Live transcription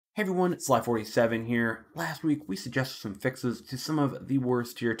Hey everyone, it's Sly47 here. Last week we suggested some fixes to some of the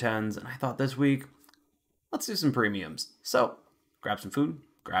worst tier 10s, and I thought this week, let's do some premiums. So, grab some food,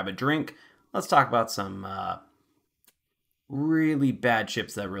 grab a drink, let's talk about some really bad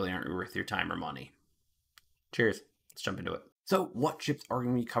ships that really aren't worth your time or money. Cheers, let's jump into it. So, what ships are we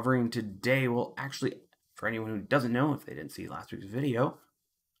going to be covering today? Well, actually, for anyone who doesn't know, if they didn't see last week's video,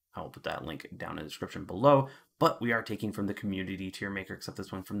 I will put that link down in the description below, but we are taking from the community tier maker, except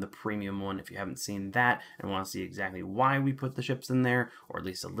this one from the premium one. If you haven't seen that and want to see exactly why we put the ships in there, or at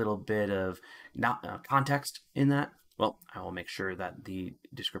least a little bit of context in that, well, I will make sure that the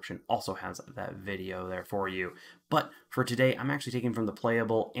description also has that video there for you. But for today, I'm actually taking from the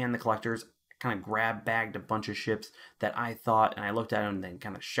playable and the collectors. Kind of bagged a bunch of ships that I thought, and I looked at them and then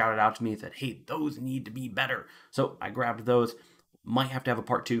kind of shouted out to me that, hey, those need to be better. So I grabbed those. Might have to have a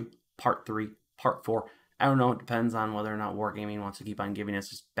part 2, part 3, part 4. I don't know. It depends on whether or not Wargaming wants to keep on giving us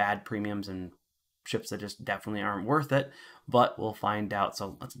just bad premiums and ships that just definitely aren't worth it. But we'll find out.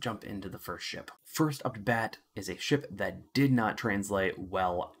 So let's jump into the first ship. First up to bat is a ship that did not translate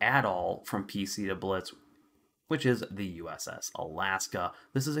well at all from PC to Blitz, which is the USS Alaska.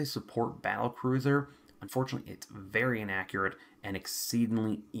 This is a support battlecruiser. Unfortunately, it's very inaccurate and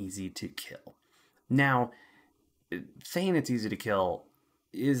exceedingly easy to kill. Now, saying it's easy to kill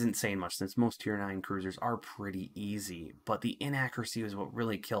isn't saying much, since most tier 9 cruisers are pretty easy, but the inaccuracy is what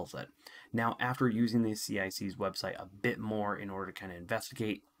really kills it. Now, after using the CIC's website a bit more in order to kind of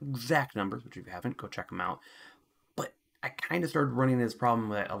investigate exact numbers, which if you haven't, go check them out, but I kind of started running this problem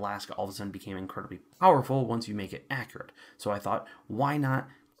that Alaska all of a sudden became incredibly powerful once you make it accurate. So I thought, why not?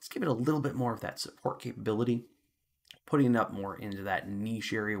 Let's give it a little bit more of that support capability, putting it up more into that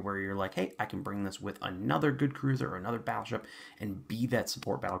niche area where you're like, hey, I can bring this with another good cruiser or another battleship and be that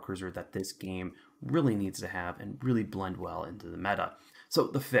support battlecruiser that this game really needs to have and really blend well into the meta. So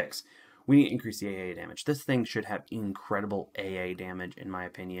the fix, we need to increase the AA damage. This thing should have incredible AA damage, in my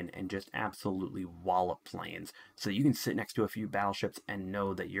opinion, and just absolutely wallop planes. So you can sit next to a few battleships and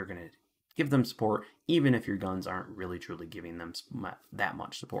know that you're going to give them support, even if your guns aren't really truly giving them that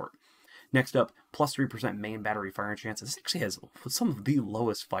much support. Next up, plus 3% main battery fire chance. This actually has some of the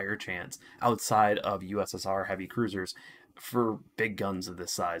lowest fire chance outside of USSR heavy cruisers for big guns of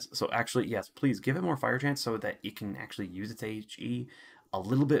this size. So actually, yes, please give it more fire chance so that it can actually use its HE a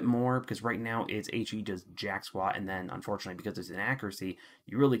little bit more, because right now its HE does jack squat, and then unfortunately because it's inaccuracy,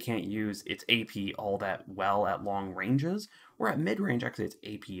 you really can't use its AP all that well at long ranges, where at mid-range actually its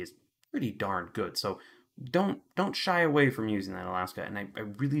AP is pretty darn good. So don't shy away from using that Alaska, and I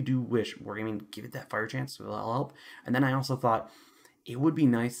really do wish Wargaming give it that fire chance, so that'll help. And then I also thought it would be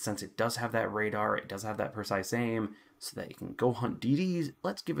nice, since it does have that radar, it does have that precise aim, so that you can go hunt DDs.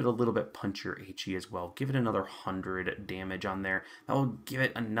 Let's give it a little bit punchier HE as well. Give it another 100 damage on there. That will give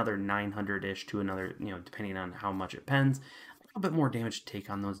it another 900-ish to another, depending on how much it pens. A little bit more damage to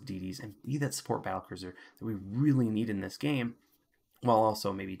take on those DDs and be that support battlecruiser that we really need in this game, while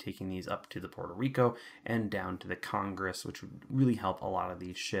also maybe taking these up to the Puerto Rico and down to the Congress, which would really help a lot of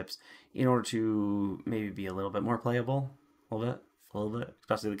these ships in order to maybe be a little bit more playable, a little bit,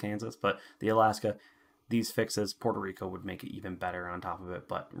 especially the Kansas. But the Alaska, these fixes, Puerto Rico would make it even better on top of it.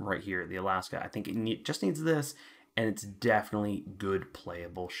 But right here, the Alaska, I think it just needs this, and it's definitely good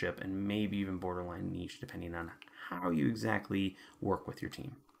playable ship, and maybe even borderline niche, depending on how you exactly work with your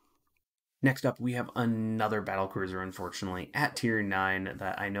team. Next up, we have another battlecruiser, unfortunately, at tier 9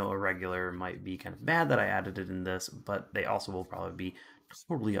 that I know a regular might be kind of bad that I added it in this, but they also will probably be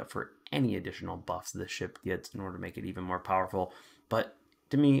totally up for any additional buffs this ship gets in order to make it even more powerful. But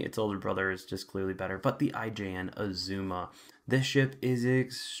to me, its older brother is just clearly better. But the IJN Azuma, this ship is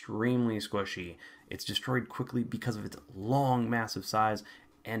extremely squishy. It's destroyed quickly because of its long, massive size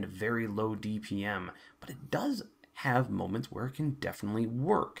and very low DPM, but it does have moments where it can definitely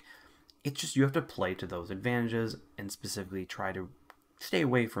work. It's just you have to play to those advantages and specifically try to stay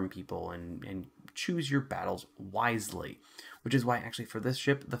away from people and choose your battles wisely, which is why actually for this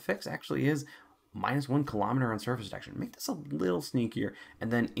ship, the fix actually is -1 kilometer on surface detection. Make this a little sneakier, and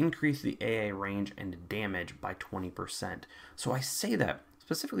then increase the AA range and damage by 20%. So I say that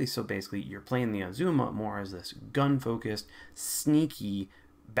specifically so basically you're playing the Azuma more as this gun-focused, sneaky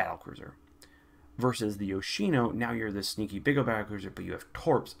battlecruiser. Versus the Yoshino, now you're this sneaky big old battlecruiser, but you have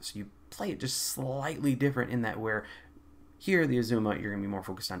torps, so you play it just slightly different in that where here, the Azuma, you're going to be more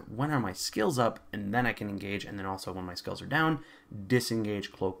focused on when are my skills up, and then I can engage, and then also when my skills are down,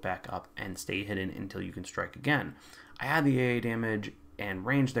 disengage, cloak back up, and stay hidden until you can strike again. I add the AA damage and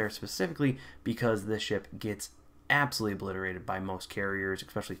range there specifically because this ship gets absolutely obliterated by most carriers,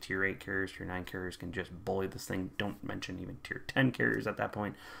 especially tier 8 carriers. Tier 9 carriers can just bully this thing. Don't mention even tier 10 carriers at that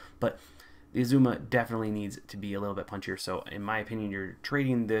point. But the Azuma definitely needs to be a little bit punchier. So in my opinion, you're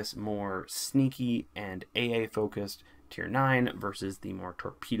trading this more sneaky and AA focused tier 9 versus the more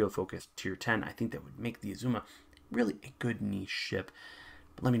torpedo focused tier 10. I think that would make the Azuma really a good niche ship.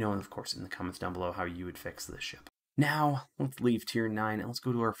 But let me know, of course, in the comments down below how you would fix this ship. Now, let's leave tier 9 and let's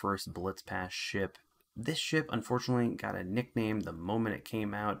go to our first Blitz Pass ship. This ship, unfortunately, got a nickname the moment it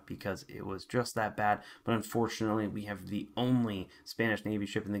came out because it was just that bad. But unfortunately, we have the only Spanish Navy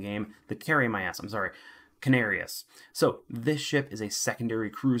ship in the game, the Canarias. So this ship is a secondary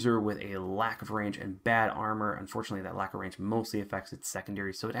cruiser with a lack of range and bad armor. Unfortunately, that lack of range mostly affects its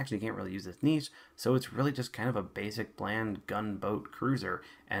secondary, so it actually can't really use its niche. So it's really just kind of a basic bland gunboat cruiser.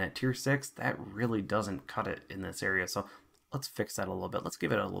 And at tier 6, that really doesn't cut it in this area. So let's fix that a little bit. Let's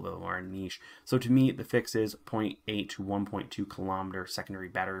give it a little bit more niche. So to me, the fix is 0.8 to 1.2 kilometer secondary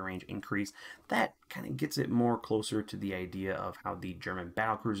battery range increase. That kind of gets it more closer to the idea of how the German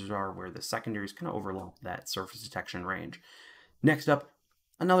battle cruisers are, where the secondaries kind of overlap that surface detection range. Next up,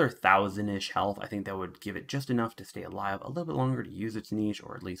 another 1,000-ish health. I think that would give it just enough to stay alive a little bit longer to use its niche,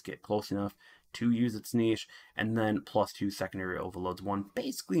 or at least get close enough to use its niche, and then +2 secondary overloads.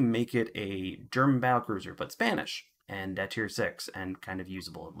 Basically make it a German battle cruiser, but Spanish. And at tier 6 and kind of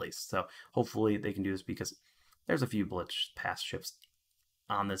usable at least. So hopefully they can do this because there's a few Blitz Pass ships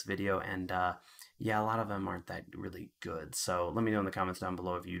on this video, and yeah, a lot of them aren't that really good. So let me know in the comments down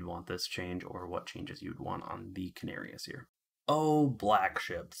below if you'd want this change or what changes you'd want on the Canarias here. Oh, black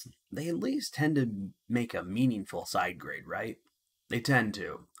ships. They at least tend to make a meaningful side grade, right? They tend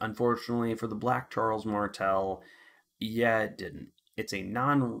to. Unfortunately for the Black Charles Martel, yeah, it didn't. It's a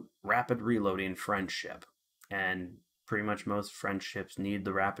non-rapid reloading French ship. And pretty much most French ships need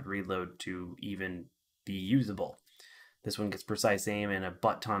the rapid reload to even be usable. This one gets precise aim and a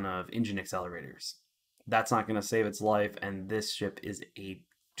butt ton of engine accelerators. That's not going to save its life, and this ship is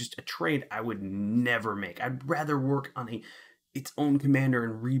just a trade I would never make. I'd rather work on its own commander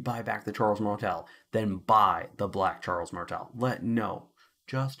and rebuy back the Charles Martel than buy the Black Charles Martel.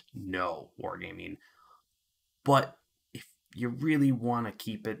 Just no, Wargaming. But if you really want to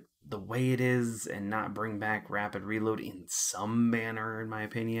keep it the way it is and not bring back rapid reload in some manner, in my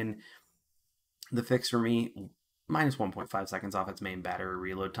opinion, the fix for me, minus 1.5 seconds off its main battery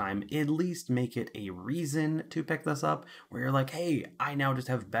reload time. At least make it a reason to pick this up, where you're like, hey, I now just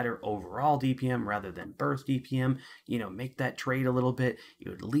have better overall DPM rather than burst DPM. You know, make that trade a little bit. It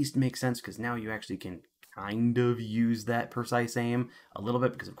would at least make sense because now you actually can kind of use that precise aim a little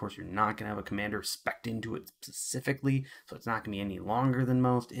bit, because of course you're not going to have a commander spec'd into it specifically, so it's not going to be any longer than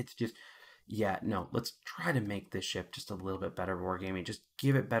most. It's just, yeah, no, let's try to make this ship just a little bit better Wargaming. Just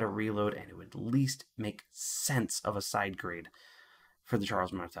give it better reload, and it would at least make sense of a side grade for the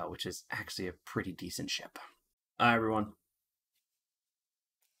Charles Martel, which is actually a pretty decent ship. Hi, everyone.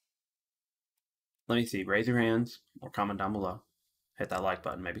 Let me see, raise your hands or comment down below. Hit that like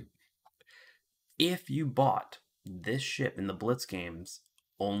button, maybe. If you bought this ship in the Blitz games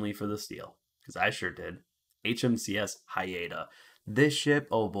only for the steal, because I sure did, HMCS Hyeta. This ship,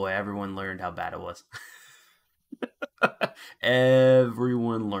 oh boy, everyone learned how bad it was.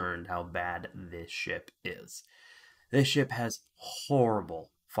 Everyone learned how bad this ship is. This ship has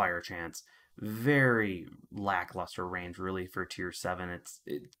horrible fire chance, very lackluster range really for tier 7.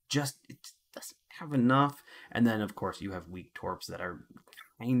 It doesn't have enough. And then of course you have weak torps that are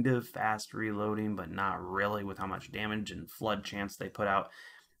kind of fast reloading, but not really with how much damage and flood chance they put out.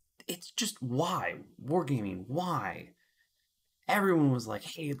 It's just, why? Wargaming, why? Everyone was like,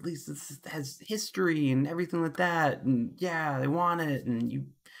 hey, at least this has history and everything like that, and yeah, they want it, and you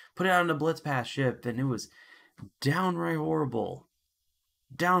put it out on a Blitz Pass ship, and it was downright horrible.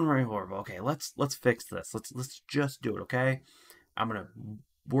 Downright horrible. Okay, let's fix this. Let's just do it, okay?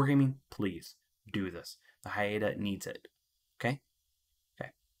 Wargaming, please do this. The Hyeta needs it. Okay?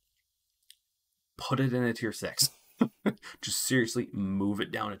 Put it in a tier 6. Just seriously move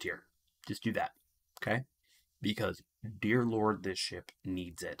it down a tier. Just do that. Okay? Because, dear Lord, this ship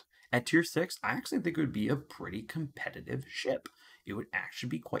needs it. At tier 6, I actually think it would be a pretty competitive ship. It would actually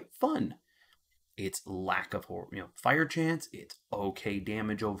be quite fun. Its lack of fire chance, it's okay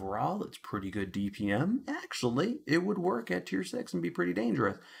damage overall, it's pretty good DPM. Actually, it would work at tier 6 and be pretty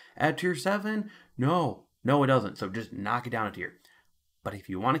dangerous. At tier 7, no, it doesn't. So just knock it down a tier. But if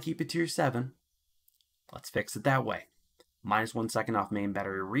you want to keep it tier 7, let's fix it that way. Minus 1 second off main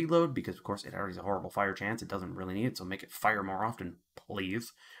battery reload, because of course it already has a horrible fire chance. It doesn't really need it, so make it fire more often,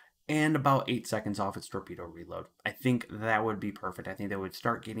 please. and about 8 seconds off its torpedo reload. I think that would be perfect. I think that would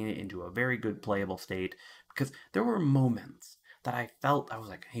start getting it into a very good playable state, because there were moments that I felt I was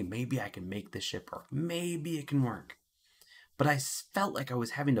like, hey, maybe I can make this ship work. Maybe it can work. But I felt like I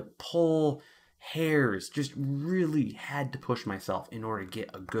was having to pull hairs, just really had to push myself in order to get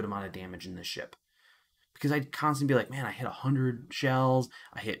a good amount of damage in this ship. Because I'd constantly be like, man, I hit 100 shells,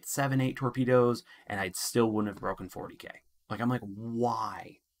 I hit 7, 8 torpedoes, and I still wouldn't have broken 40k. Like, I'm like,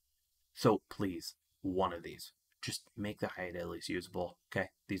 why? So please, one of these. Just make the height at least usable. Okay,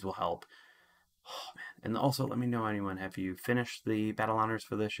 these will help. Oh man. And also let me know, anyone, have you finished the battle honors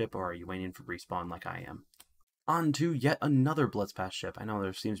for this ship, or are you waiting for respawn like I am? On to yet another Blitzpass ship. I know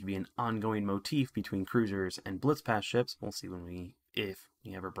there seems to be an ongoing motif between cruisers and Blitzpass ships. We'll see if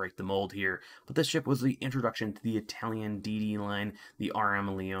we ever break the mold here. But this ship was the introduction to the Italian DD line, the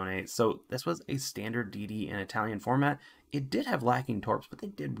RM Leone. So this was a standard DD in Italian format. It did have lacking torps, but they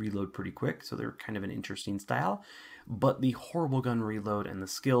did reload pretty quick, so they're kind of an interesting style. But the horrible gun reload and the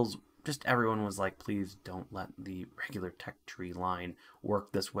skills, just everyone was like, please don't let the regular tech tree line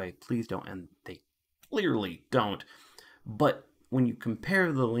work this way. Please don't. And they clearly don't. But when you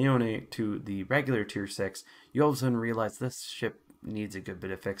compare the Leone to the regular tier 6, you all of a sudden realize this ship needs a good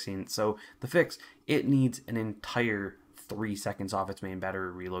bit of fixing. So the fix, it needs an entire 3 seconds off its main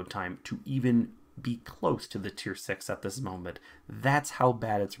battery reload time to even be close to the tier 6 at this moment. That's how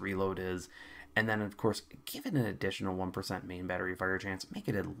bad its reload is. And then, of course, give it an additional 1% main battery fire chance. Make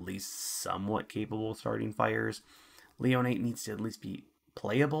it at least somewhat capable of starting fires. Leone needs to at least be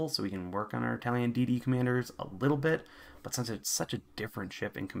playable, so we can work on our Italian DD commanders a little bit. But since it's such a different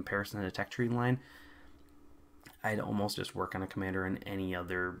ship in comparison to the tech tree line, I'd almost just work on a commander in any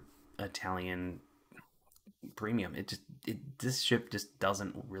other Italian premium. This ship just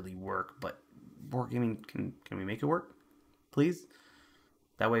doesn't really work. But Wargaming, can we make it work, please?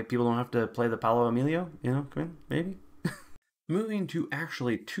 That way people don't have to play the Paolo Emilio, you know, come in, maybe. Moving to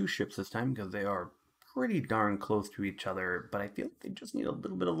actually 2 ships this time, because they are pretty darn close to each other, but I feel like they just need a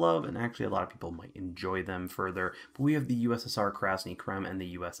little bit of love, and actually a lot of people might enjoy them further. But we have the USSR Krasny Krem and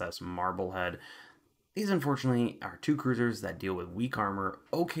the USS Marblehead. These, unfortunately, are 2 cruisers that deal with weak armor,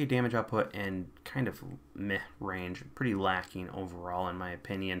 okay damage output, and kind of meh range. Pretty lacking overall, in my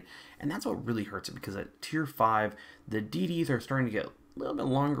opinion. And that's what really hurts it, because at Tier 5, the DDs are starting to get a little bit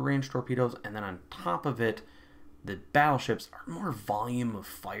longer range torpedoes, and then on top of it, the battleships are more volume of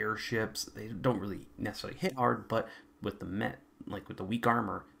fire ships. They don't really necessarily hit hard, but with the with the weak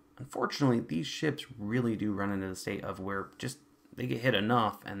armor, unfortunately, these ships really do run into the state of where just they get hit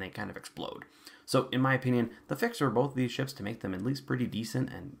enough and they kind of explode. So, in my opinion, the fix for both of these ships to make them at least pretty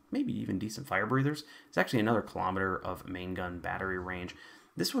decent and maybe even decent fire breathers is actually another kilometer of main gun battery range.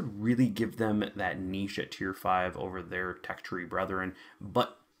 This would really give them that niche at Tier 5 over their tech tree brethren,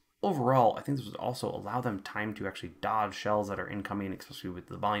 but overall, I think this would also allow them time to actually dodge shells that are incoming, especially with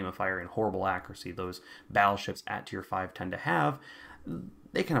the volume of fire and horrible accuracy those battleships at Tier 5 tend to have.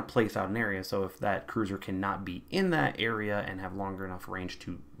 They kind of place out an area, so if that cruiser cannot be in that area and have longer enough range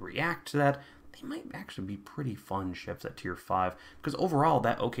to react to that, they might actually be pretty fun ships at Tier 5, because overall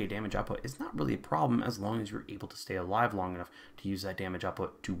that okay damage output is not really a problem as long as you're able to stay alive long enough to use that damage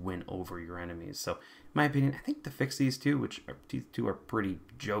output to win over your enemies. So, in my opinion, I think to fix these two, these two are pretty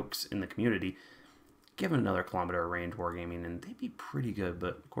jokes in the community, give them another kilometer of range wargaming and they'd be pretty good,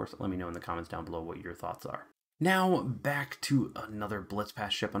 but of course let me know in the comments down below what your thoughts are. Now, back to another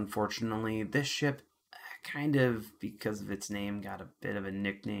Blitzpass ship, unfortunately. This ship, kind of, because of its name, got a bit of a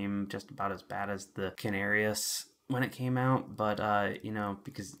nickname, just about as bad as the Canarius when it came out, but, you know,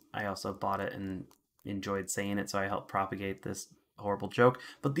 because I also bought it and enjoyed saying it, so I helped propagate this horrible joke.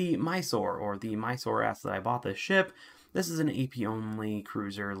 But the Mysore, or the Mysore asked that I bought this ship. This is an AP-only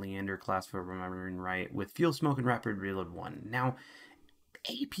cruiser, Leander class, if I'm remembering right, with fuel smoke and rapid reload 1. Now,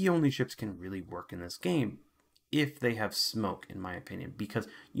 AP-only ships can really work in this game, if they have smoke, in my opinion, because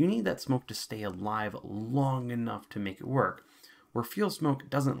you need that smoke to stay alive long enough to make it work. Where fuel smoke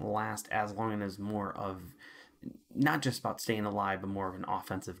doesn't last as long and is more of not just about staying alive, but more of an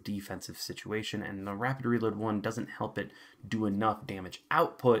offensive defensive situation, and the rapid reload 1 doesn't help it do enough damage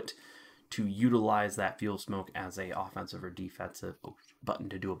output to utilize that fuel smoke as a offensive or defensive button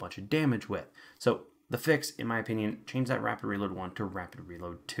to do a bunch of damage with. So the fix, in my opinion, change that rapid reload 1 to rapid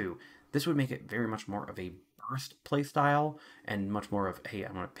reload 2. This would make it very much more of a burst playstyle and much more of, hey,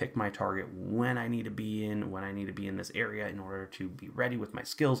 I'm going to pick my target when I need to be in this area in order to be ready with my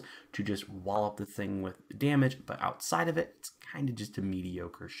skills to just wallop the thing with damage. But outside of it, it's kind of just a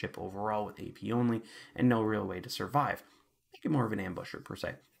mediocre ship overall with AP only and no real way to survive. Make it more of an ambusher per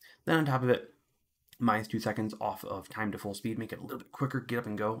se. Then on top of it, minus 2 seconds off of time to full speed, make it a little bit quicker, get up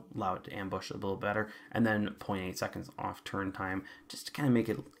and go, allow it to ambush a little better, and then 0.8 seconds off turn time, just to kind of make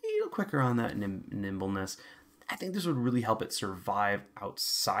it a little quicker on that nimbleness. I think this would really help it survive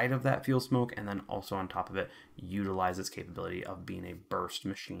outside of that fuel smoke, and then also on top of it, utilize its capability of being a burst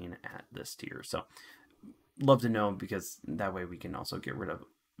machine at this tier. So, love to know, because that way we can also get rid of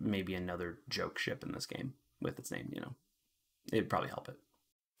maybe another joke ship in this game with its name, you know. It'd probably help it.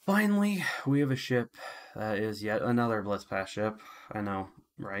 Finally, we have a ship that is yet another Blitz Pass ship. I know,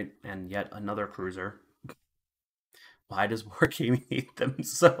 right? And yet another cruiser. Why does Wargaming hate them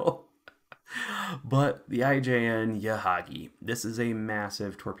so? But the IJN Yahagi. This is a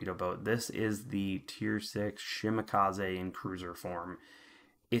massive torpedo boat. This is the Tier 6 Shimakaze in cruiser form.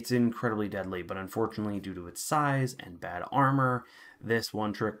 It's incredibly deadly, but unfortunately, due to its size and bad armor, this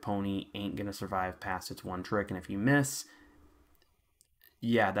one-trick pony ain't gonna survive past its one trick, and if you miss,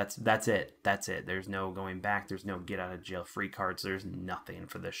 yeah, that's it. That's it. There's no going back. There's no get out of jail free cards. There's nothing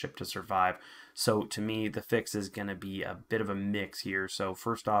for this ship to survive. So to me, the fix is going to be a bit of a mix here. So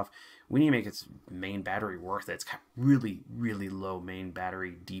first off, we need to make its main battery worth it. It's got really, really low main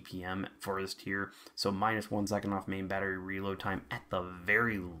battery DPM for this tier. So minus 1 second off main battery reload time at the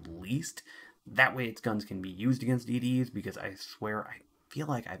very least. That way its guns can be used against DDs, because I swear I feel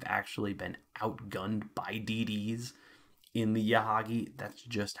like I've actually been outgunned by DDs in the Yahagi. That's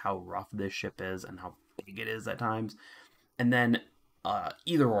just how rough this ship is and how big it is at times. And then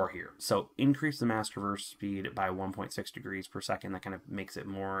either or here. So increase the mass traverse speed by 1.6 degrees per second. That kind of makes it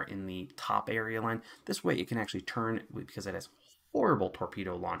more in the top area line. This way it can actually turn, because it has horrible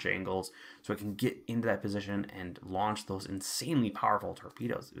torpedo launch angles, so it can get into that position and launch those insanely powerful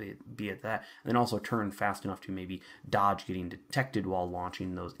torpedoes, be it that, and then also turn fast enough to maybe dodge getting detected while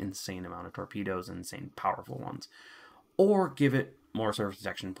launching those insane amount of torpedoes, insane powerful ones. Or give it more surface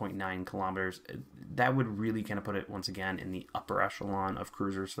detection, 0.9 kilometers. That would really kind of put it, once again, in the upper echelon of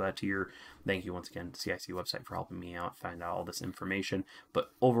cruisers for that tier. Thank you once again to CIC website for helping me out, find out all this information.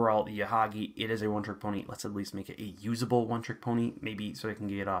 But overall, the Yahagi, it is a one-trick pony. Let's at least make it a usable one-trick pony, maybe, so I can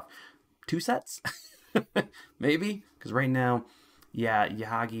get off 2 sets? Maybe? Because right now, yeah,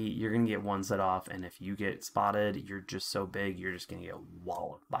 Yahagi, you're going to get 1 set off, and if you get spotted, you're just so big, you're just going to get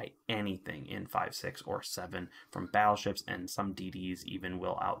walloped by anything in 5, 6, or 7 from battleships, and some DDs even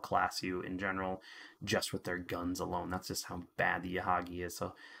will outclass you in general just with their guns alone. That's just how bad the Yahagi is,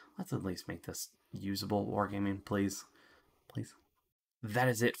 so let's at least make this usable wargaming, please. Please. That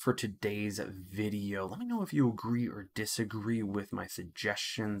is it for today's video. Let me know if you agree or disagree with my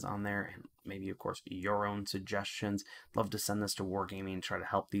suggestions on there, and maybe, of course, your own suggestions. Love to send this to Wargaming and try to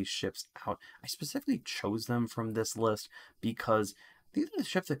help these ships out. I specifically chose them from this list because these are the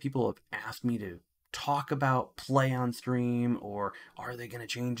ships that people have asked me to talk about, play on stream, or are they going to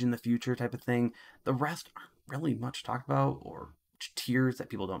change in the future type of thing. The rest aren't really much talked about, or tiers that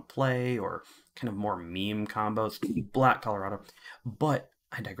people don't play, or kind of more meme combos. Black Colorado. But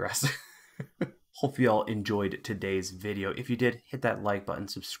I digress. Hope you all enjoyed today's video. If you did, hit that like button,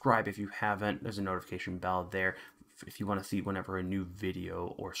 subscribe if you haven't. There's a notification bell there if you want to see whenever a new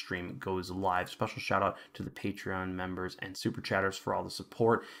video or stream goes live. Special shout out to the Patreon members and super chatters for all the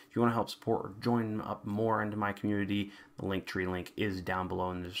support. If you want to help support or join up more into my community, the Linktree link is down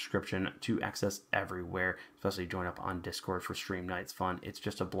below in the description to access everywhere, especially join up on Discord for stream nights fun. It's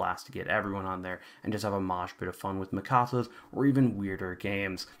just a blast to get everyone on there and just have a mosh pit of fun with Mikasas or even weirder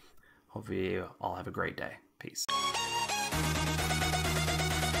games. Hopefully you all have a great day. Peace.